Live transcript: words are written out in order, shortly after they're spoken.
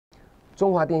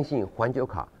中华电信环球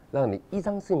卡让你一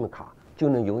张 SIM 卡就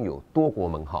能拥有多国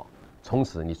门号，从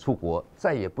此你出国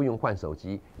再也不用换手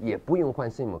机，也不用换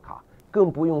SIM 卡，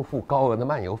更不用付高额的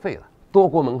漫游费了。多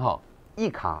国门号一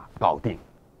卡搞定。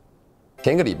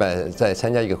前个礼拜在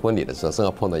参加一个婚礼的时候，正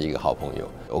好碰到一个好朋友。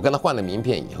我跟他换了名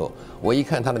片以后，我一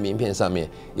看他的名片上面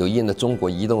有印了中国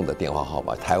移动的电话号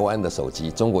码、台湾的手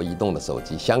机、中国移动的手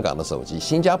机、香港的手机、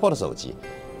新加坡的手机。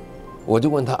我就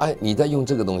问他：“哎，你在用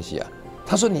这个东西啊？”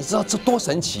他说：“你知道这多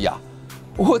神奇呀！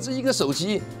我这一个手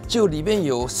机就里边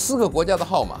有4个国家的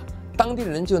号码，当地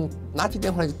的人就拿起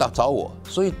电话来就找我，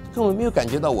所以根本没有感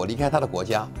觉到我离开他的国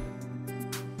家。”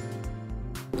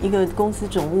一个公司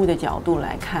总务的角度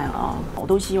来看啊，我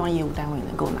都希望业务单位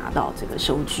能够拿到这个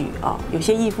收据啊。有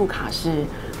些易付卡是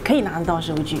可以拿得到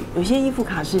收据，有些易付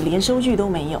卡是连收据都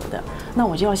没有的。那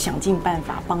我就要想尽办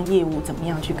法帮业务怎么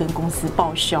样去跟公司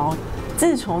报销。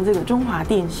自从这个中华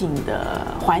电信的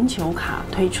环球卡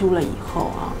推出了以后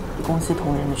啊，公司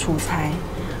同仁的出差，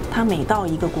他每到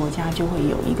一个国家就会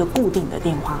有一个固定的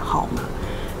电话号码，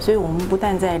所以我们不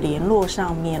但在联络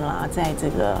上面啦，在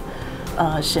这个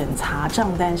审查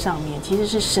账单上面，其实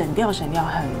是省掉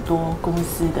很多公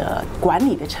司的管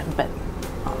理的成本，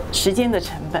啊，时间的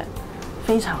成本，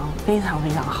非常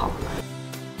好。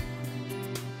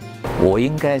我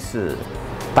应该是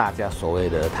大家所谓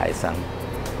的台商，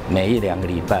每1-2个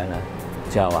礼拜呢，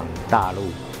就要往大陆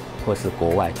或是国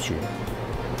外去。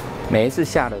每一次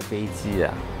下了飞机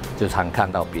啊，就常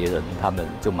看到别人他们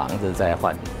就忙着在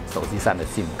换手机上的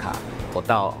SIM 卡。我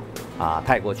到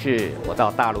泰国去，我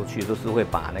到大陆去，都是会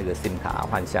把那个 SIM 卡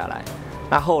换下来。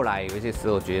那后来有一些时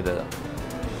候觉得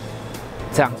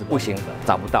这样子不行，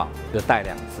找不到，就带2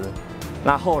只。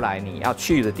那后来你要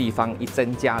去的地方一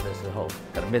增加的时候，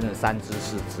可能变成3只、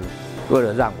4只。为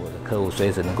了让我的客户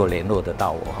随时能够联络得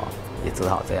到我哈，也只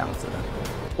好这样子了。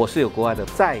我是有国外的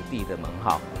在地的门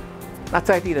号，那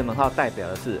在地的门号代表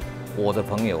的是我的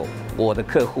朋友、我的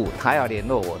客户，他要联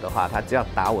络我的话，他只要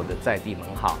打我的在地门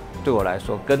号。对我来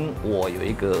说，跟我有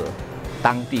一个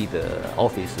当地的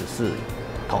office 是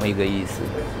同一个意思。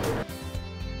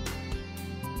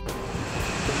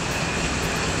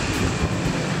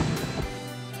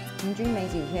平均没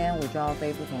几天我就要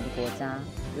飞不同的国家，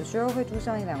有时候会住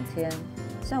上1-2天。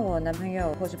像我男朋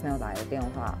友或是朋友打来的电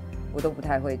话，我都不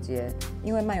太会接，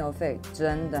因为漫游费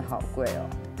真的好贵哦。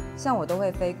像我都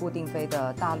会飞固定飞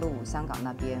的大陆、香港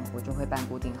那边，我就会办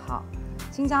固定号。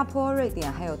新加坡、瑞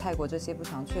典还有泰国这些不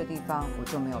常去的地方，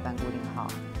我就没有办固定号。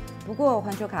不过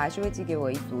环球卡还是会寄给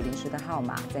我一组临时的号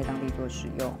码，在当地做使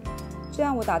用，这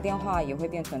样我打电话也会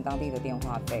变成当地的电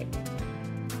话费。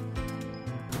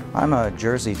I'm a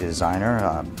jersey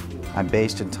designer. I'm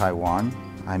based in Taiwan.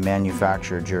 I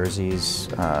manufacture jerseys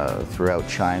throughout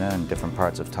China and different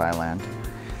parts of Thailand.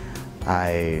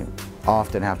 I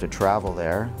often have to travel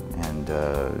there and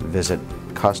visit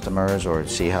customers or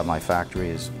see how my factory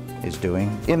is doing.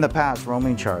 In the past,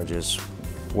 roaming charges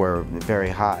were very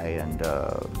high, and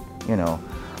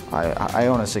I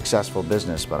own a successful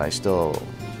business, but I still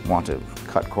want to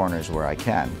cut corners where I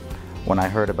can. When I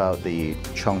heard about the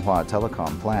Chunghua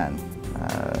Telecom plan,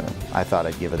 I thought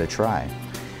I'd give it a try,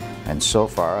 and so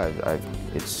far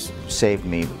it's saved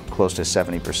me close to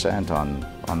 70%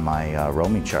 on my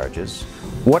roaming charges.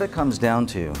 What it comes down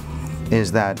to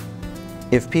is that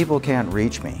if people can't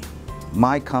reach me,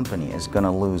 my company is going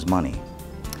to lose money,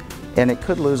 and it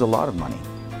could lose a lot of money,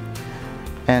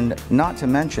 and not to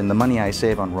mention the money I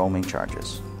save on roaming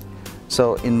charges.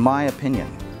 So in my opinion,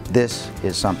 this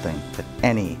is something that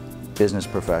any business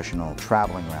professional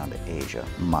traveling around Asia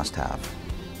must have.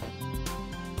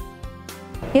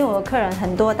 因为我的客人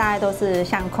很多，大概都是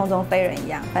像空中飞人一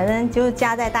样，反正就是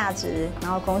家在大直，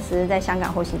然后公司在香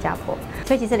港或新加坡，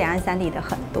所以其实2岸3地的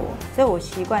很多，所以我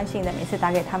习惯性的每次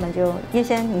打给他们就，叶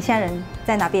先，你现在人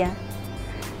在哪边？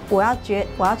我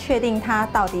要确定他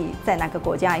到底在哪个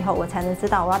国家以后，我才能知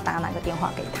道我要打哪个电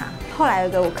话给他。后来有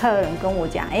个客人跟我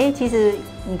讲，其实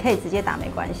你可以直接打没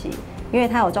关系，因为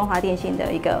他有中华电信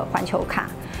的一个环球卡，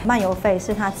漫游费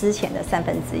是他之前的1/3，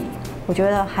我觉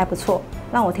得还不错。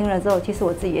让我听了之后，其实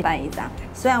我自己也办一张。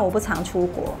虽然我不常出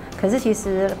国，可是其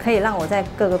实可以让我在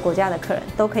各个国家的客人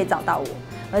都可以找到我，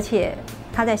而且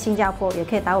他在新加坡也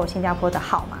可以打我新加坡的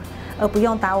号码，而不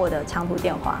用打我的长途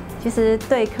电话。其实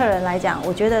对客人来讲，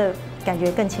我觉得感觉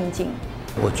更亲近。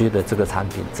我觉得这个产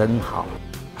品真好。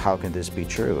How can this be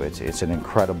true? It's an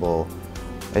incredible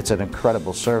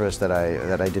service that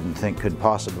I didn't think could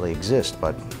possibly exist,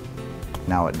 but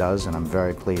now it does, and I'm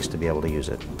very pleased to be able to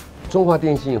use it. 中华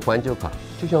电信环球卡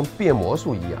就像变魔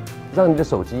术一样，让你的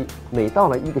手机每到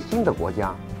了一个新的国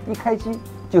家，一开机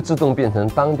就自动变成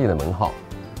当地的门号，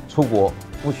出国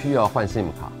不需要换 SIM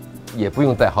卡，也不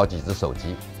用带好几只手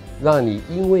机，让你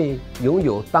因为拥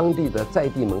有当地的在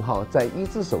地门号，在一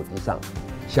只手机上，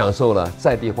享受了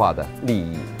在地化的利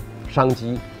益、商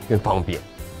机跟方便，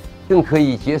更可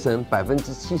以节省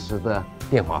70%的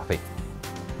电话费。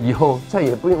以后再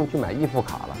也不用去买易付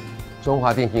卡了，中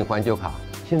华电信环球卡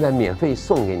现在免费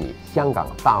送给你香港、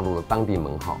大陆的当地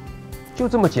门号，就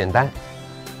这么简单。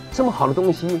这么好的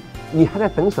东西，你还在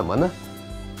等什么呢？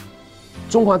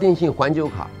中华电信环球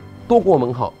卡多国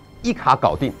门号一卡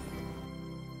搞定。